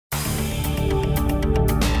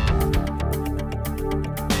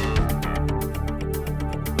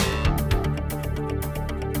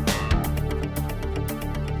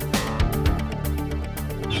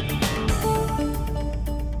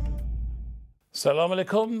Assalamu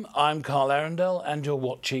alaikum, I'm Carl Arrindell and you're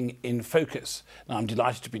watching In Focus. Now, I'm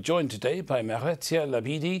delighted to be joined today by Mehrizia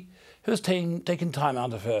Labidi, who has taken time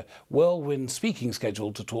out of her whirlwind speaking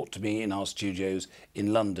schedule to talk to me in our studios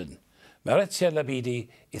in London. Mehrizia Labidi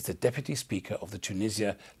is the Deputy Speaker of the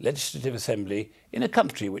Tunisian Legislative Assembly in a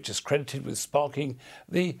country which is credited with sparking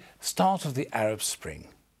the start of the Arab Spring.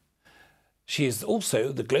 She is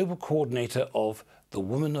also the Global Coordinator of the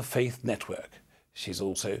Women of Faith Network. She's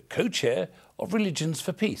also co-chair of Religions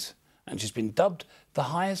for Peace, and she's been dubbed the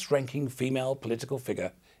highest-ranking female political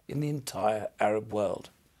figure in the entire Arab world.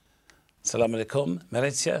 Assalamu alaikum,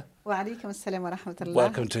 Mehrizia. Wa alaikum assalam wa rahmatullah.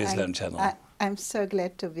 Welcome to Islam Channel. I'm so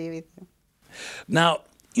glad to be with you. Now,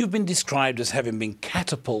 you've been described as having been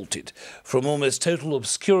catapulted from almost total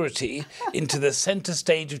obscurity into the centre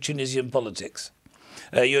stage of Tunisian politics.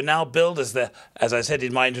 You're now billed as as I said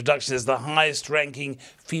in my introduction, as the highest-ranking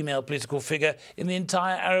female political figure in the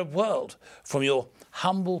entire Arab world. From your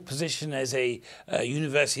humble position as a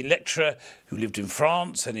university lecturer who lived in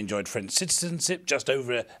France and enjoyed French citizenship just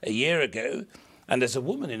over a year ago, and as a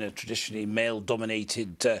woman in a traditionally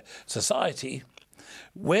male-dominated society,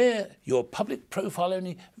 where your public profile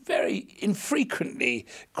only very infrequently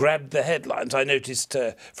grabbed the headlines. I noticed,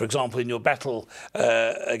 for example, in your battle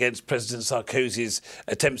against President Sarkozy's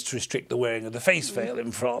attempts to restrict the wearing of the face veil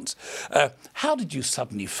in France. How did you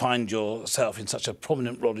suddenly find yourself in such a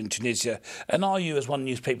prominent role in Tunisia? And are you, as one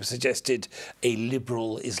newspaper suggested, a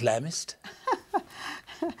liberal Islamist?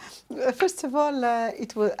 First of all,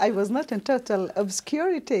 I was not in total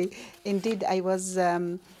obscurity. Indeed, I was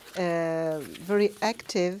very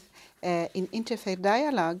active in interfaith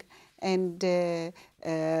dialogue and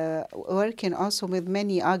working also with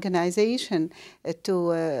many organizations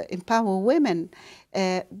to empower women.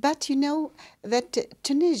 But you know that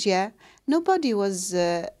Tunisia, nobody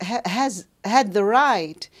has had the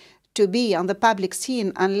right to be on the public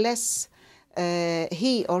scene unless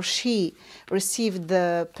he or she received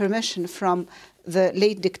the permission from the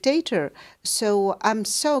late dictator. So I'm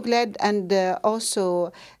so glad and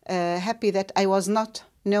also happy that I was not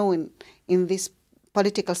known in this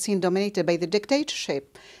political scene dominated by the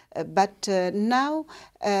dictatorship. But now,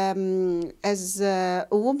 as a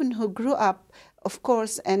woman who grew up, of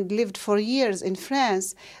course, and lived for years in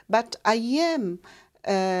France, but I am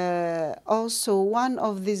also one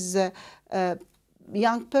of these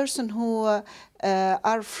young person who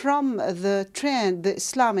are from the trend, the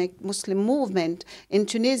Islamic Muslim movement in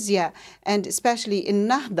Tunisia, and especially in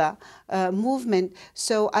Nahda movement.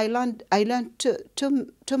 So I learned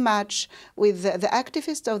to match with the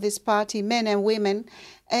activists of this party, men and women.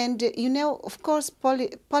 And you know, of course,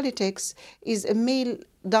 politics is a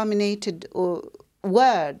male-dominated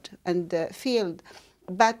word and field,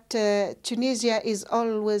 but Tunisia is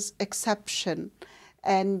always exception.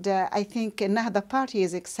 And I think Nahda party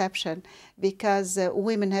is exception because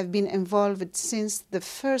women have been involved since the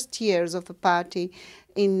first years of the party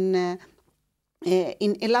in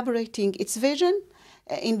elaborating its vision,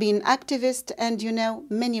 in being activist, and you know,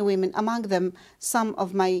 many women, among them some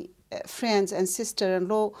of my friends and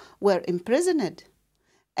sister-in-law were imprisoned.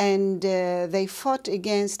 And they fought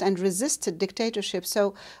against and resisted dictatorship.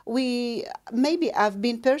 So maybe I've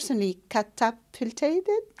been personally catapulted.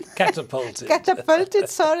 Catapulted,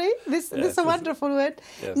 sorry. This is a wonderful word.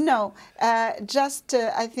 Yes. No, just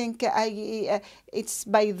I think it's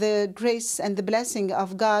by the grace and the blessing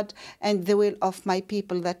of God and the will of my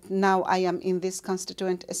people that now I am in this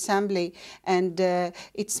Constituent Assembly. And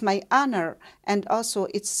it's my honor. And also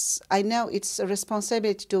I know it's a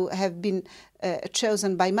responsibility to have been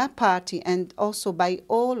chosen by my party and also by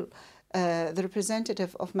all the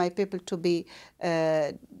representative of my people to be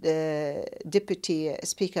the Deputy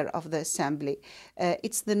Speaker of the Assembly.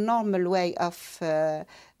 It's the normal way of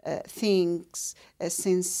things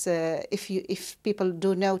since if people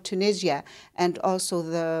do know Tunisia and also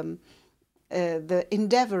the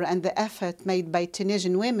endeavor and the effort made by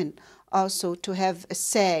Tunisian women also to have a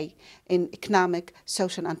say in economic,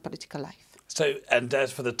 social and political life. So, and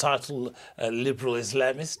as for the title, liberal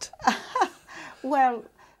Islamist? Well,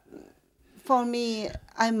 for me,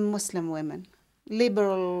 I'm Muslim woman.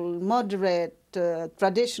 Liberal, moderate,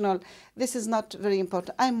 traditional, this is not very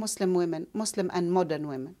important. I'm Muslim women, Muslim and modern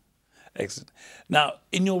women. Excellent. Now,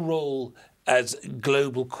 in your role as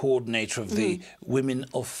global coordinator of the Women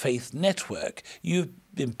of Faith Network, you've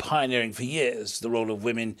been pioneering for years the role of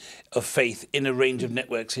women of faith in a range of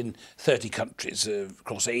networks in 30 countries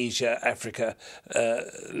across Asia, Africa,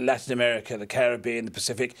 Latin America, the Caribbean, the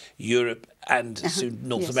Pacific, Europe, and soon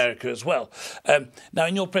North America as well. Now,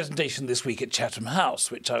 in your presentation this week at Chatham House,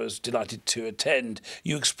 which I was delighted to attend,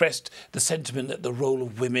 you expressed the sentiment that the role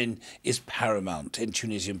of women is paramount in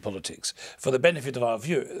Tunisian politics. For the benefit of our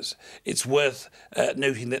viewers, it's worth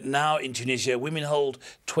noting that now in Tunisia, women hold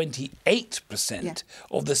 28%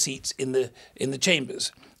 of the seats in the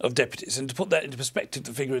chambers of deputies. And to put that into perspective,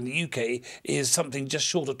 the figure in the UK is something just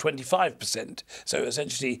short of 25%. So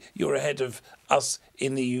essentially, you're ahead of us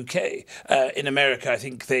in the UK. In America, I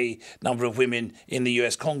think the number of women in the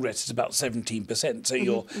US Congress is about 17%. So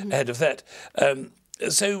you're ahead of that.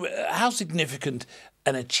 So how significant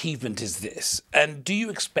an achievement is this? And do you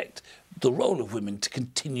expect the role of women to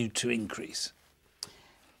continue to increase?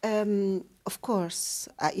 Of course,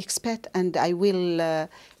 I expect, and I will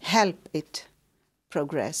help it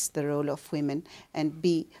progress, the role of women, and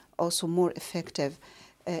be also more effective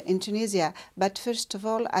in Tunisia. But first of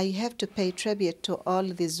all, I have to pay tribute to all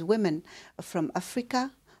these women from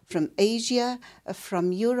Africa, from Asia,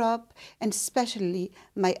 from Europe, and especially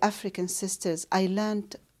my African sisters. I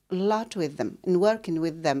learned a lot with them and working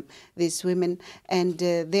with them, these women, and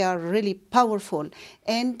they are really powerful.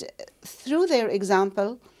 And through their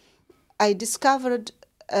example, I discovered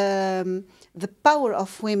the power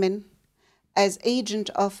of women as agent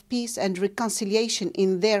of peace and reconciliation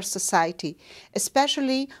in their society,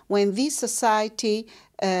 especially when this society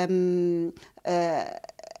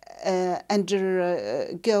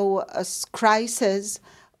undergo a crisis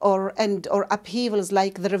or upheavals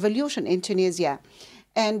like the revolution in Tunisia.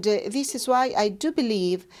 And this is why I do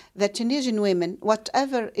believe that Tunisian women,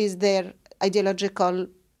 whatever is their ideological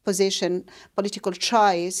position, political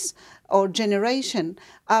choice, or generation,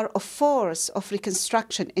 are a force of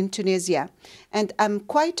reconstruction in Tunisia. And I'm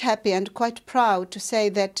quite happy and quite proud to say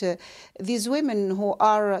that these women, who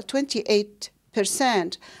are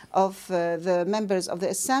 28% of the members of the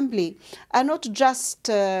Assembly, are not just,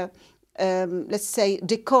 let's say,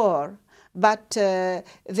 decor, but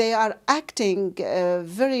they are acting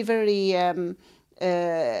very, very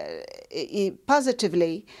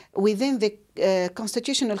positively within the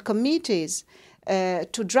constitutional committees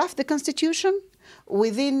to draft the constitution,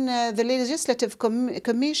 within the Legislative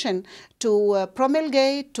Commission to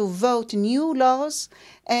promulgate, to vote new laws.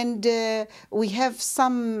 And we have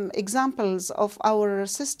some examples of our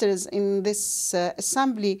sisters in this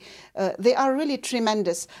assembly. They are really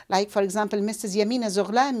tremendous. Like, for example, Mrs. Yamina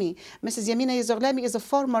Zorlami. Mrs. Yamina Zorlami is a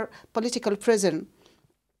former political prisoner.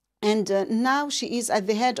 And now she is at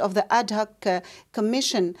the head of the ad hoc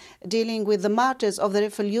commission dealing with the martyrs of the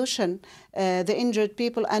revolution, the injured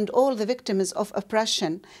people, and all the victims of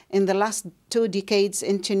oppression in the last 2 decades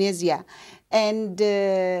in Tunisia. And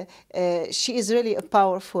she is really a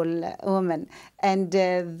powerful woman. And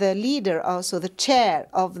the leader, also the chair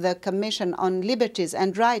of the Commission on Liberties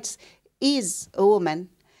and Rights, is a woman.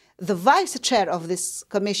 The vice chair of this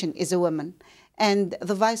commission is a woman. And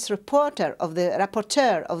the rapporteur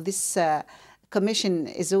of this commission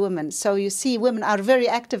is a woman. So you see, women are very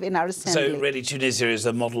active in our assembly. So really Tunisia is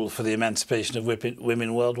a model for the emancipation of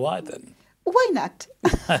women worldwide then? Why not?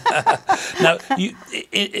 Now,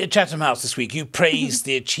 at Chatham House this week, you praised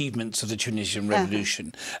the achievements of the Tunisian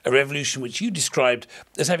Revolution, a revolution which you described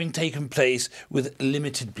as having taken place with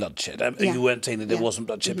limited bloodshed. You weren't saying that there wasn't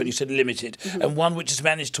bloodshed, but you said limited, and one which has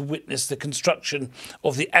managed to witness the construction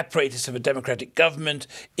of the apparatus of a democratic government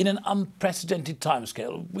in an unprecedented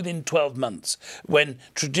timescale, within 12 months, when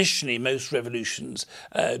traditionally most revolutions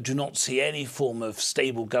do not see any form of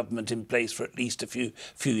stable government in place for at least a few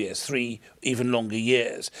years, 3 even longer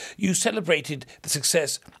years. You celebrated the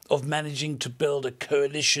success of managing to build a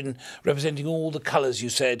coalition representing all the colours, you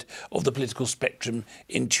said, of the political spectrum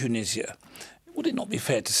in Tunisia. Would it not be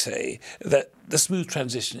fair to say that the smooth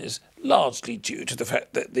transition is largely due to the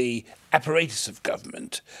fact that the apparatus of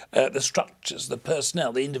government, the structures, the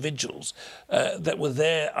personnel, the individuals that were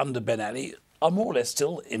there under Ben Ali are more or less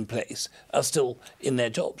still in place, are still in their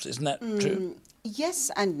jobs? Isn't that true? Yes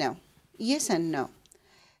and no. Yes and no.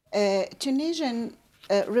 Tunisian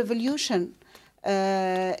revolution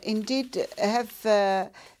indeed have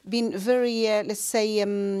been very, let's say,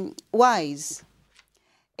 wise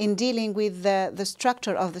in dealing with the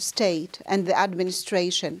structure of the state and the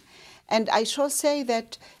administration. And I shall say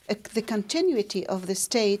that the continuity of the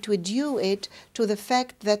state, we due it to the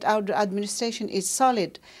fact that our administration is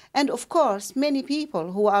solid. And of course, many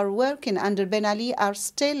people who are working under Ben Ali are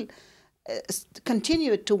still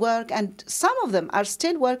continue to work, and some of them are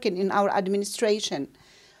still working in our administration.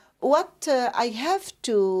 what I have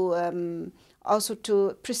to also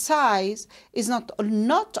to precise is not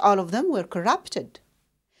all of them were corrupted.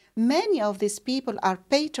 Many of these people are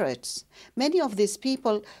patriots. Many of these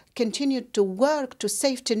people continued to work to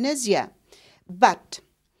save Tunisia. But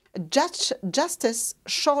justice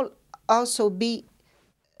shall also be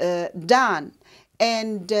done.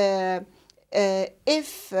 And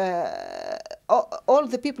if all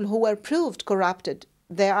the people who were proved corrupted,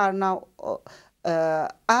 they are now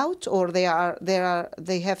out, or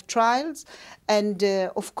they have trials, and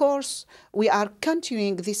of course we are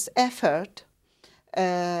continuing this effort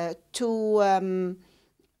to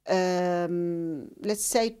let's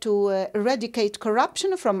say to eradicate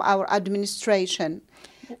corruption from our administration.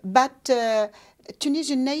 But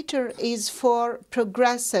Tunisian nature is for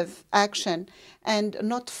progressive action and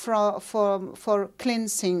not for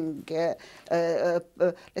cleansing,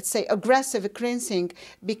 let's say aggressive cleansing,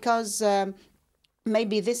 because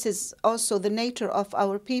maybe this is also the nature of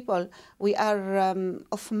our people. We are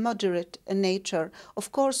of moderate nature.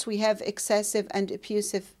 Of course, we have excessive and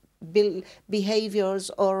abusive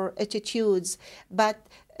behaviors or attitudes, but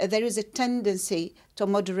there is a tendency to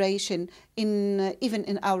moderation even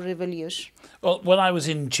in our revolution. Well, when I was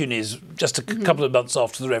in Tunis, just a couple of months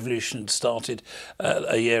after the revolution had started,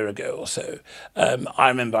 a year ago or so, I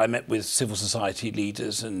remember I met with civil society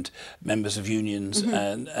leaders and members of unions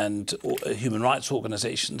and human rights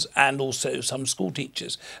organisations, and also some school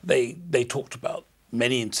teachers. They talked about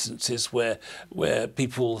many instances where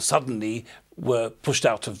people suddenly were pushed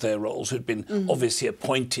out of their roles, who'd been obviously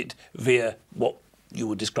appointed via what you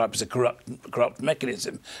would describe as a corrupt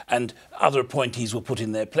mechanism, and other appointees were put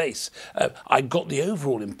in their place. I got the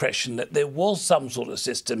overall impression that there was some sort of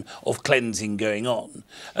system of cleansing going on.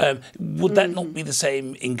 Would that not be the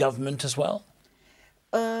same in government as well?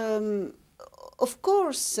 Of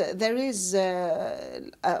course, there is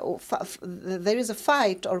a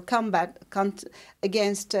fight or combat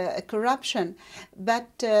against corruption,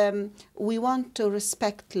 but we want to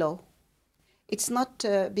respect law. It's not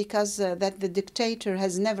because that the dictator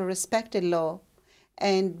has never respected law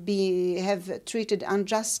and have treated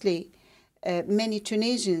unjustly many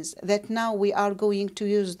Tunisians that now we are going to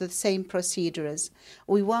use the same procedures.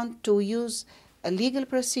 We want to use legal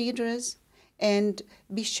procedures and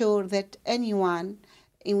be sure that anyone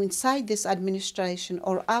inside this administration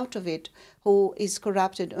or out of it who is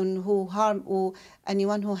corrupted and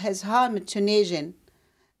anyone who has harmed Tunisian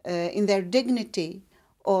in their dignity,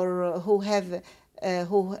 or who had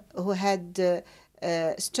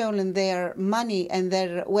stolen their money and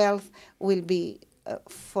their wealth, will be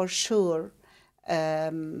for sure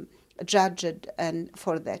judged and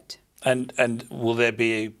for that. And will there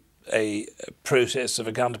be a process of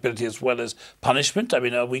accountability as well as punishment? I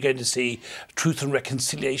mean, are we going to see truth and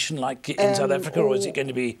reconciliation like in South Africa, or is it going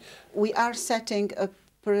to be? We are setting a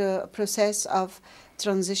process of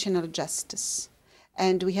transitional justice.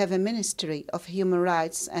 And we have a Ministry of Human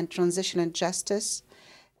Rights and Transitional Justice.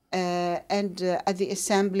 And at the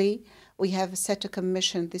Assembly, we have set a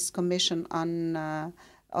commission, this commission on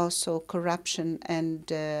also corruption and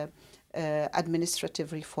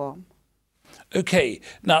administrative reform. Okay.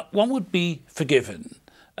 Now, one would be forgiven,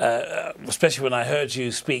 especially when I heard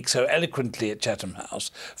you speak so eloquently at Chatham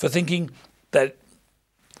House, for thinking that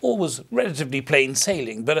all was relatively plain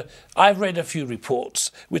sailing, but I've read a few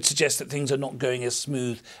reports which suggest that things are not going as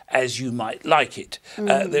smooth as you might like it.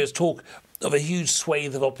 There's talk of a huge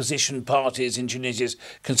swathe of opposition parties in Tunisia's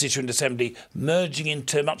Constituent Assembly merging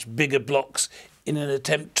into much bigger blocs in an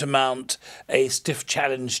attempt to mount a stiff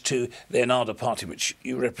challenge to the Ennahda party, which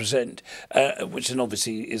you represent, which then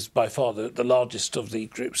obviously is by far the largest of the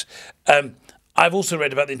groups. I've also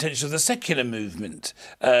read about the intentions of the secular movement,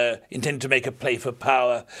 intending to make a play for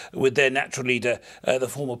power with their natural leader, the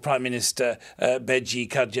former Prime Minister Beji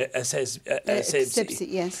Kadja Essebsi.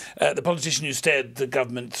 Yes. The politician who steered the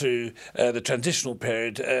government through the transitional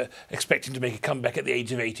period, expecting to make a comeback at the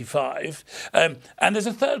age of 85. And there's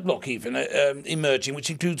a third bloc even emerging, which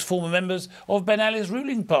includes former members of Ben Ali's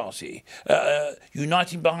ruling party,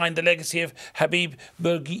 uniting behind the legacy of Habib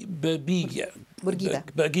Bourguiba.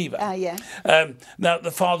 Yeah. Now,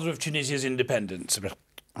 the father of Tunisia's independence.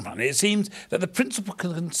 It seems that the principal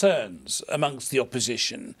concerns amongst the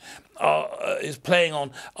opposition are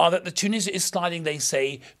that the Tunisia is sliding, they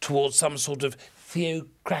say, towards some sort of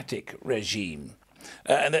theocratic regime.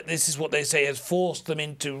 And that this is what they say has forced them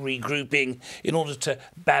into regrouping in order to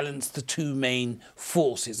balance the two main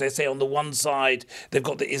forces. They say on the one side they've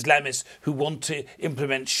got the Islamists who want to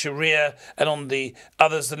implement Sharia, and on the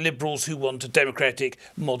others the liberals who want a democratic,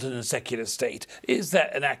 modern and secular state. Is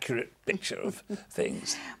that an accurate picture of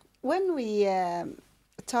things? When we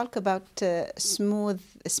talk about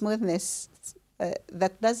smoothness,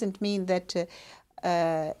 that doesn't mean that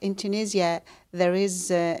in Tunisia there is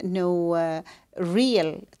no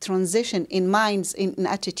real transition in minds, in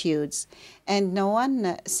attitudes, and no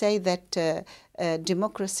one say that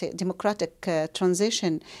democratic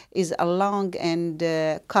transition is a long and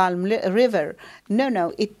calm river.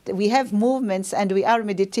 No, we have movements and we are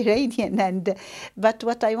Mediterranean. But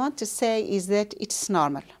what I want to say is that it's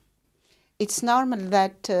normal. It's normal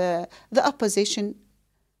that the opposition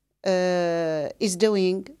is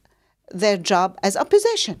doing their job as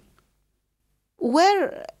opposition.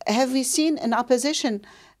 Where have we seen an opposition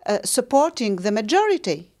supporting the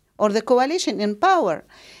majority or the coalition in power?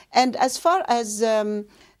 And as far as the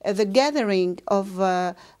gathering of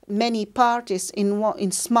many parties in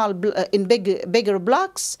bigger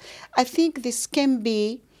blocks, I think this can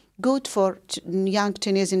be good for young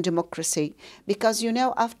Tunisian democracy, because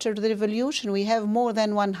after the revolution we have more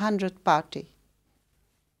than 100 parties.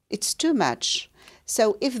 It's too much.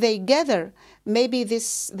 So if they gather, maybe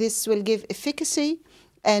this will give efficacy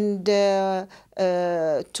and to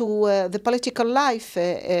the political life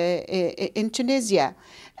in Tunisia.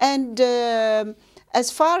 And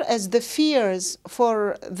as far as the fears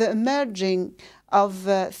for the emerging of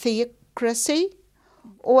theocracy,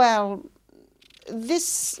 well,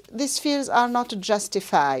 these fears are not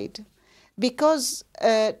justified, because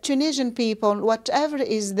Tunisian people, whatever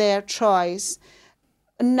is their choice,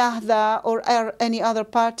 Nahda or any other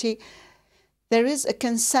party, there is a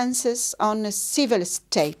consensus on a civil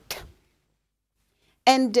state.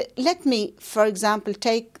 And let me, for example,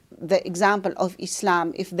 take the example of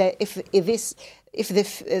Islam. If the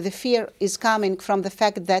fear is coming from the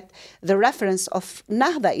fact that the reference of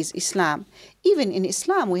Nahda is Islam, even in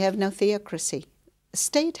Islam we have no theocracy. A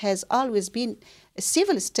state has always been a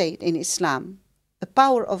civil state in Islam, a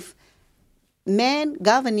power of man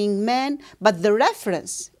governing man, but the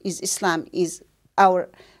reference is Islam, is our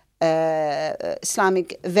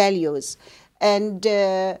Islamic values. And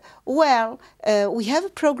we have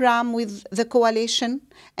a program with the coalition,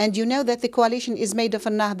 and you know that the coalition is made of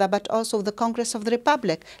a Nahda, but also the Congress of the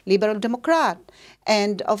Republic, Liberal Democrat,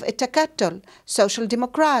 and of a Takatul, Social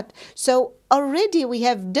Democrat. So already we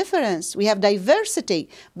have difference, we have diversity,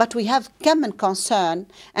 but we have common concern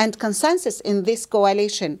and consensus in this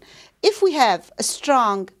coalition. If we have a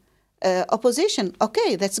strong opposition,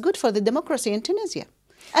 okay, that's good for the democracy in Tunisia.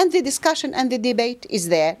 And the discussion and the debate is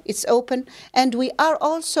there, it's open, and we are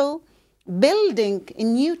also building a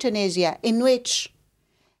new Tunisia in which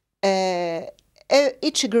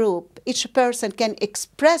each group, each person can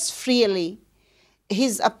express freely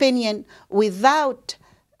his opinion without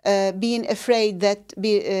being afraid that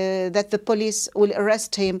the police will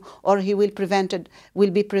arrest him, or he will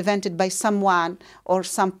be prevented by someone or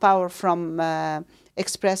some power from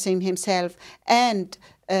expressing himself, and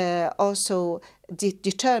also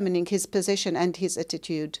determining his position and his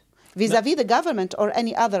attitude vis-à-vis the government or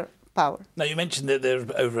any other power. Now, you mentioned that there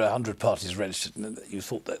are over 100 parties registered and that you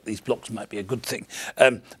thought that these blocks might be a good thing.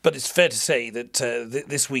 But it's fair to say that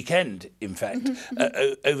this weekend, in fact,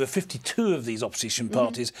 over 52 of these opposition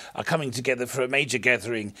parties are coming together for a major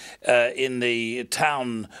gathering in the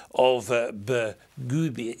town of Bourguiba,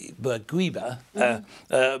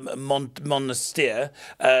 Monastir,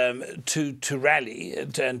 to rally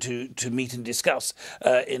and to meet and discuss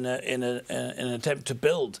in an attempt to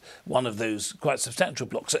build one of those quite substantial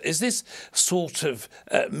blocks. Is this sort of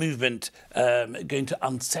movement going to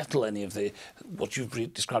unsettle any of what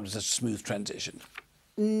you've described as a smooth transition?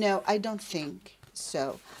 No, I don't think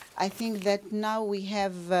so. I think that now we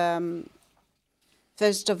have,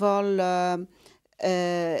 first of all,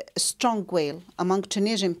 a strong will among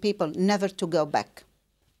Tunisian people never to go back,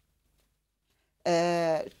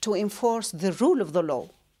 to enforce the rule of the law.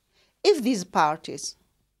 If these parties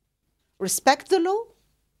respect the law,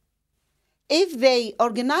 if they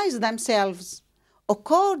organize themselves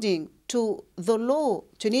according to the law,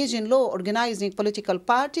 Tunisian law organizing political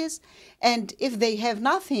parties, and if they have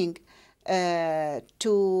nothing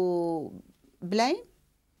to blame,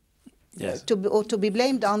 yes, to be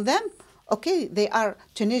blamed on them, okay, they are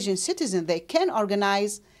Tunisian citizens, they can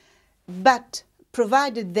organize, but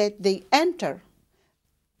provided that they enter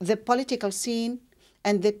the political scene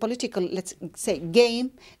and the political, let's say,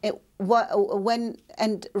 game,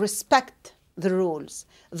 and respect the rules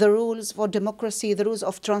for democracy, the rules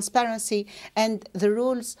of transparency, and the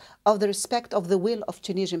rules of the respect of the will of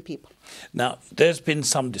Tunisian people. Now, there's been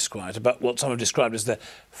some disquiet about what some have described as the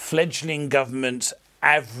fledgling government's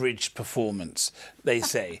average performance, they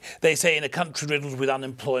say. They say in a country riddled with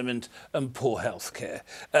unemployment and poor health care.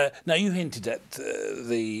 Now, you hinted at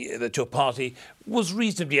that your party was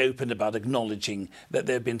reasonably open about acknowledging that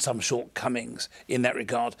there have been some shortcomings in that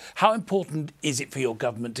regard. How important is it for your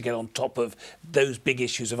government to get on top of those big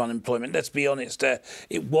issues of unemployment? Let's be honest,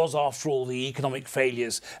 it was, after all, the economic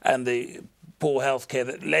failures and the poor health care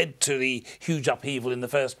that led to the huge upheaval in the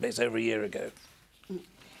first place over a year ago.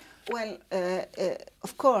 Well,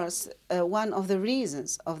 of course, one of the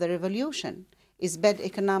reasons of the revolution is bad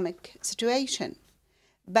economic situation.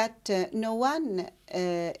 But no one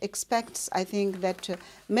expects, I think, that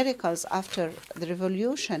miracles after the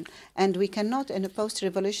revolution, and we cannot in a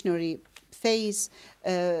post-revolutionary phase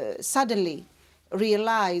suddenly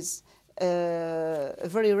realize a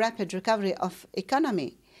very rapid recovery of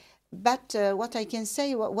economy. But what I can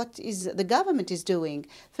say, what is the government is doing?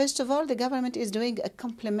 First of all, the government is doing a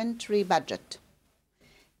complementary budget.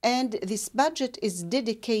 And this budget is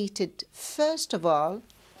dedicated, first of all,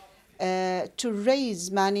 to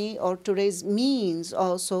raise money or to raise means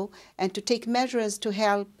also, and to take measures to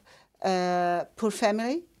help poor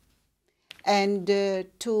family, and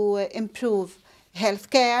to improve health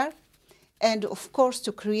care, and of course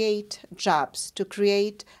to create jobs, to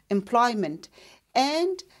create employment,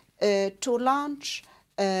 and to launch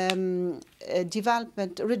regional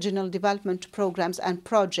development programs and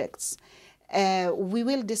projects. We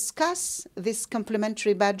will discuss this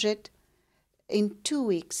complementary budget in 2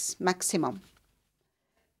 weeks maximum.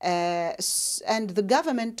 And the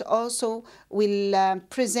government also will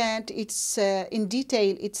present in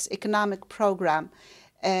detail its economic program.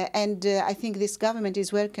 And I think this government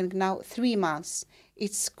is working now 3 months.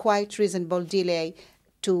 It's quite reasonable delay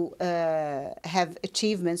to have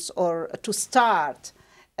achievements or to start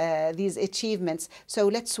these achievements. So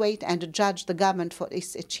let's wait and judge the government for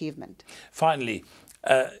its achievement. Finally,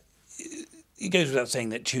 it goes without saying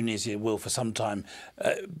that Tunisia will for some time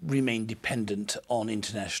remain dependent on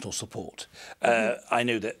international support. I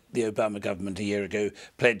know that the Obama government a year ago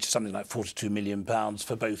pledged something like £42 million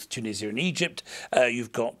for both Tunisia and Egypt.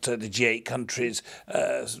 You've got the G8 countries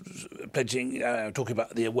pledging, talking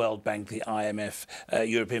about the World Bank, the IMF,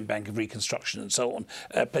 European Bank of Reconstruction and so on,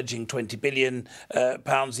 pledging £20 billion,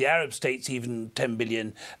 the Arab states even £10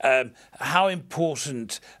 billion. How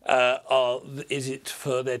important is it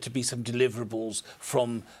for there to be some deliverables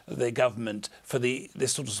from the government for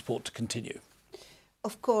this sort of support to continue?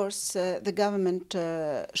 Of course, the government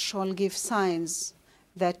shall give signs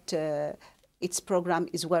that its program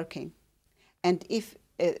is working. And if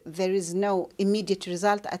there is no immediate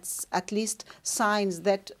result, at least signs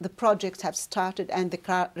that the projects have started and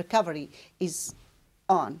the recovery is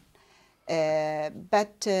on.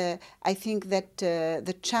 But I think that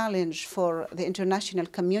the challenge for the international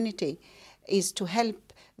community is to help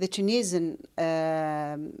the Tunisian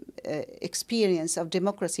experience of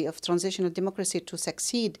democracy, of transitional democracy, to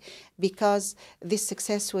succeed, because this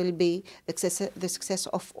success will be the success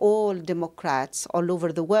of all Democrats all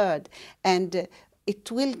over the world. And it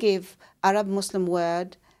will give Arab Muslim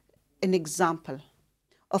world an example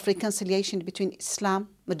of reconciliation between Islam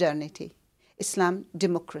modernity, Islam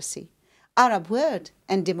democracy, Arab world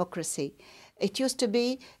and democracy. It used to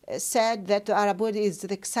be said that the Arab world is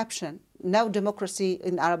the exception. No democracy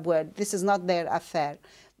in Arab world. This is not their affair.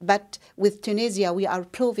 But with Tunisia, we are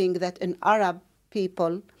proving that an Arab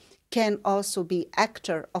people can also be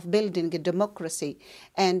actor of building a democracy.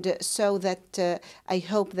 And so that I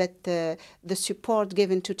hope that the support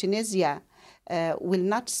given to Tunisia will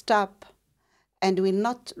not stop and will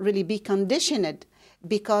not really be conditioned,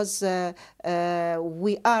 because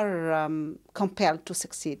we are compelled to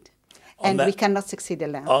succeed. And we cannot succeed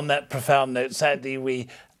alone. On that profound note, sadly, we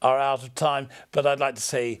are out of time, but I'd like to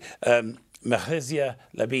say Mehrizia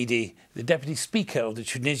Labidi, the Deputy Speaker of the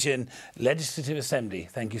Tunisian Legislative Assembly,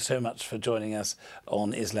 thank you so much for joining us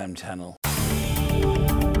on Islam Channel.